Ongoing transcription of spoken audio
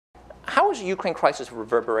how is the Ukraine crisis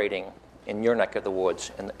reverberating in your neck of the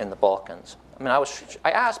woods in the Balkans? I mean,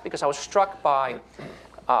 I asked because I was struck by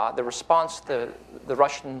the response the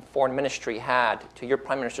Russian Foreign Ministry had to your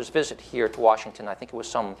Prime Minister's visit here to Washington. I think it was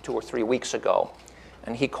some 2 or 3 weeks ago.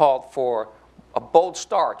 And he called for a bold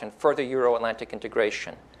start in further Euro-Atlantic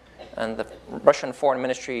integration. And the Russian Foreign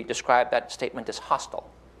Ministry described that statement as hostile.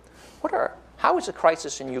 How is the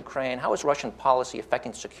crisis in Ukraine, how is Russian policy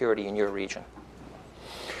affecting security in your region?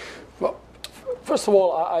 Well, first of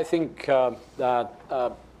all, I think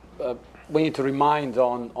that we need to remind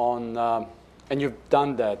on and you've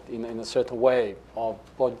done that in a certain way, of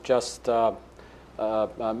what just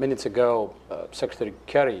minutes ago Secretary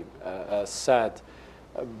Kerry said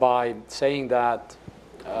by saying that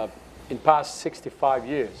in past 65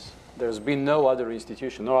 years, there's been no other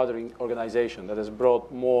institution, no other organization that has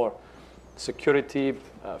brought more security,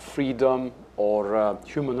 freedom, or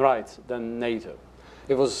human rights than NATO.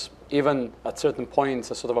 It was even at certain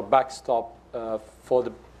points a sort of a backstop for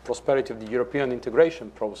the prosperity of the European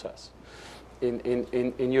integration process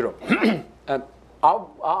in Europe.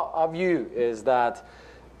 Our view is that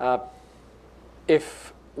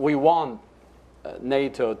if we want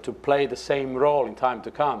NATO to play the same role in time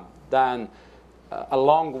to come, then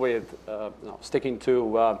along with sticking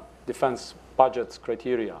to defense budgets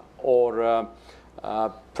criteria or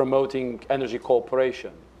promoting energy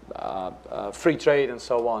cooperation, free trade and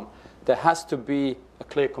so on, there has to be a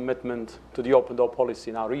clear commitment to the open door policy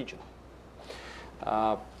in our region.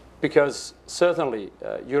 Because certainly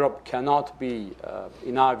Europe cannot be,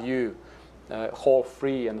 in our view, whole,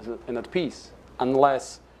 free and at peace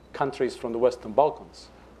unless countries from the Western Balkans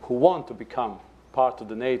who want to become part of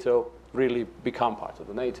the NATO really become part of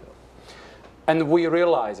the NATO. And we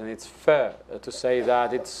realize, and it's fair to say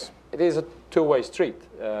that it is a two-way street.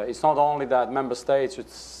 It's not only that member states should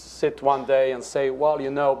sit one day and say, well,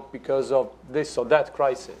 you know, because of this or that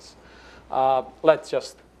crisis, let's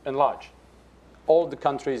just enlarge. All the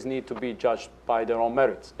countries need to be judged by their own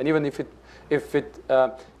merits. And even if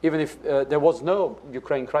there was no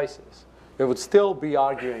Ukraine crisis, we would still be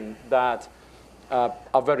arguing that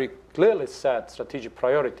a very clearly set strategic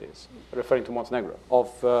priorities, referring to Montenegro,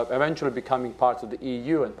 of eventually becoming part of the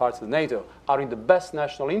EU and part of the NATO, are in the best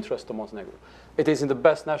national interest of Montenegro. It is in the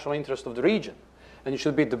best national interest of the region, and it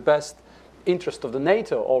should be the best interest of the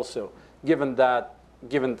NATO also, given that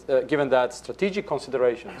strategic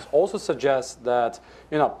considerations also suggest that,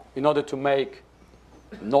 you know, in order to make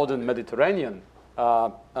Northern Mediterranean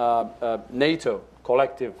NATO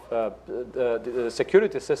collective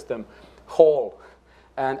security system whole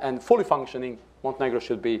and fully functioning, Montenegro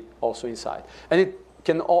should be also inside. And it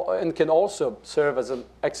can also serve as an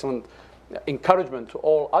excellent encouragement to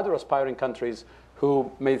all other aspiring countries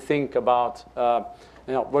who may think about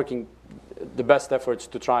working the best efforts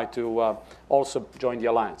to try to also join the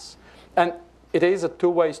alliance. And it is a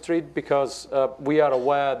two-way street because we are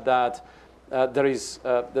aware that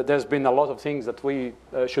there's been a lot of things that we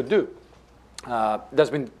should do.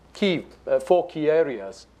 There's been four key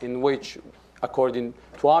areas in which, according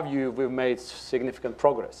to our view, we've made significant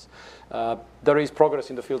progress. There is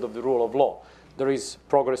progress in the field of the rule of law. There is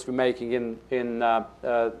progress we're making in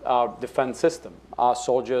our defense system. Our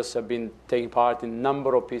soldiers have been taking part in a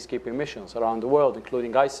number of peacekeeping missions around the world,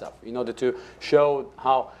 including ISAF, in order to show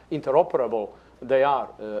how interoperable they are,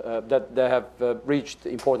 that they have reached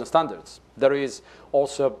important standards. There is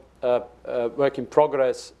also work in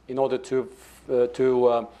progress in order to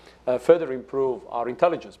further improve our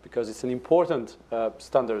intelligence, because it's an important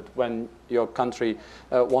standard when your country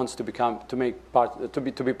wants to be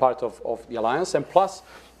part of the alliance. And plus,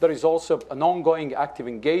 there is also an ongoing active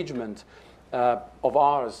engagement of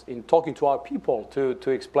ours in talking to our people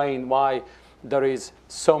to explain why there is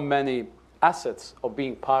so many assets of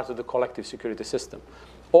being part of the collective security system.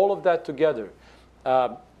 All of that together,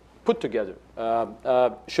 put together,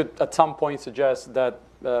 should at some point suggest that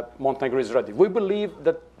Montenegro is ready. We believe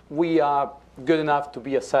that we are good enough to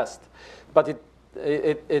be assessed, but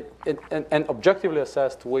and objectively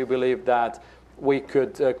assessed, we believe that we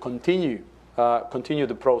could continue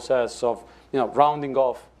the process of rounding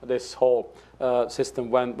off this whole system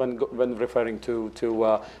when referring to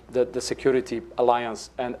the security alliance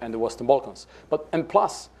and the Western Balkans. And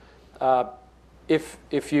plus,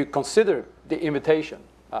 if you consider the invitation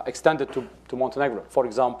extended to Montenegro, for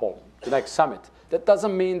example, the next summit, that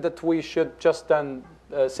doesn't mean that we should just then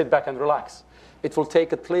sit back and relax. It will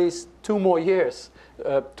take at least 2 more years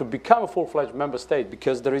to become a full-fledged member state,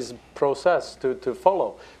 because there is a process to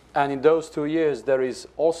follow. And in those 2 years, there is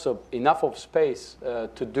also enough of space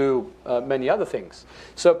to do many other things.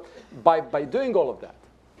 So by doing all of that,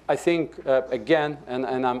 I think again, and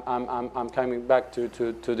I'm coming back to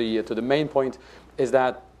the main point, is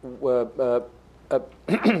that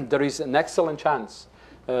there is an excellent chance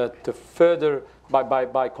to further,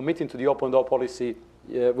 by committing to the open door policy,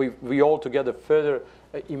 we all together further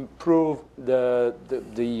improve the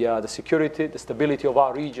security, the stability of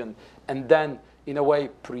our region, and then in a way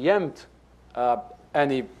preempt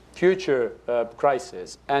any future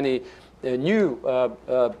crisis, any new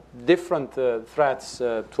different threats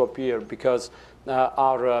to appear, because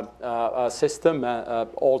our system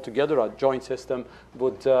altogether, our joint system,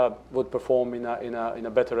 would perform in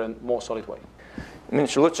a better and more solid way.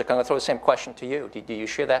 Minister Lukšić, I'm going to throw the same question to you. Do you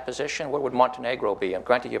share that position? What would Montenegro be? And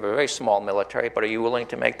granted, you have a very small military, but are you willing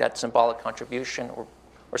to make that symbolic contribution or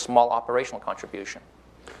small operational contribution?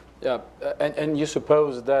 Yeah, and you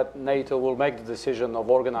suppose that NATO will make the decision of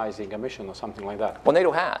organizing a mission or something like that? Well,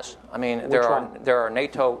 NATO has. I mean, there are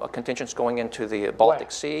NATO contingents going into the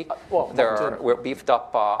Baltic Sea. We're beefed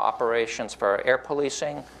up operations for air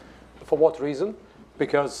policing. For what reason?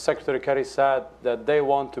 Because Secretary Kerry said that they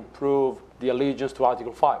want to prove the allegiance to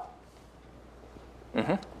Article 5.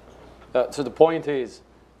 Mm-hmm. So the point is,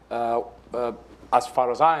 as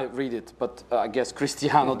far as I read it, but I guess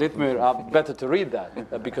Cristiano Dittmer are better to read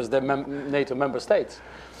that because they're NATO member states.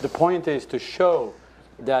 The point is to show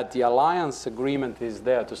that the alliance agreement is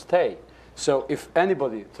there to stay. So if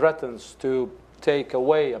anybody threatens to take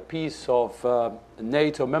away a piece of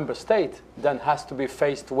NATO member state, then has to be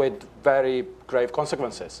faced with very grave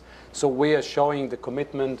consequences. So we are showing the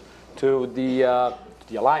commitment to the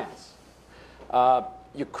alliance.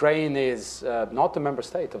 Ukraine is not a member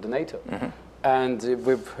state of the NATO. Mm-hmm. And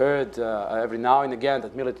we've heard every now and again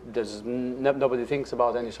that nobody thinks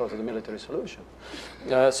about any sort of a military solution.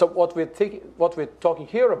 So what we're talking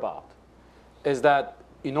here about is that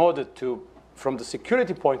in order to, from the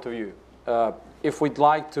security point of view, if we'd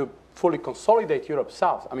like to fully consolidate Europe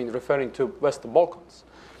South, I mean referring to Western Balkans,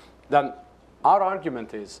 then our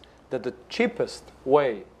argument is that the cheapest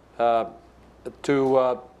way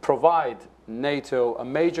to provide NATO a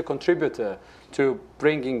major contributor to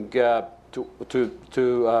bringing to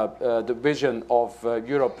the vision of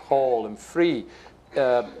Europe whole and free,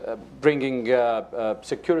 bringing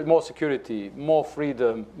more security, more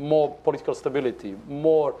freedom, more political stability,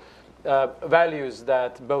 more values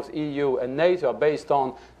that both EU and NATO are based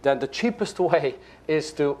on, then the cheapest way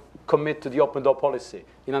is to commit to the open door policy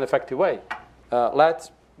in an effective way.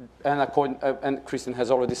 And Christian has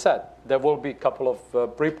already said, there will be a couple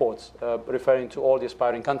of reports referring to all the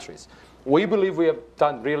aspiring countries. We believe we have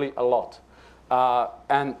done really a lot.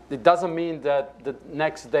 And it doesn't mean that the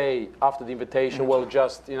next day after the invitation we'll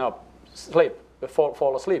just,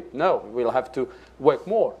 fall asleep. No, we'll have to work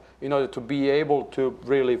more in order to be able to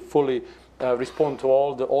really fully respond to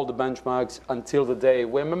all the benchmarks until the day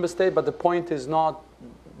we're a member state. But the point is not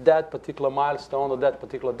that particular milestone or that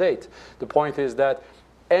particular date. The point is that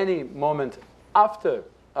any moment after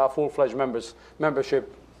our full-fledged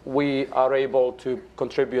membership, we are able to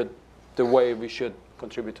contribute the way we should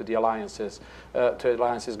contribute to the alliance's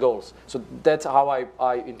goals. So that's how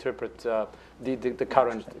I interpret the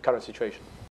current situation.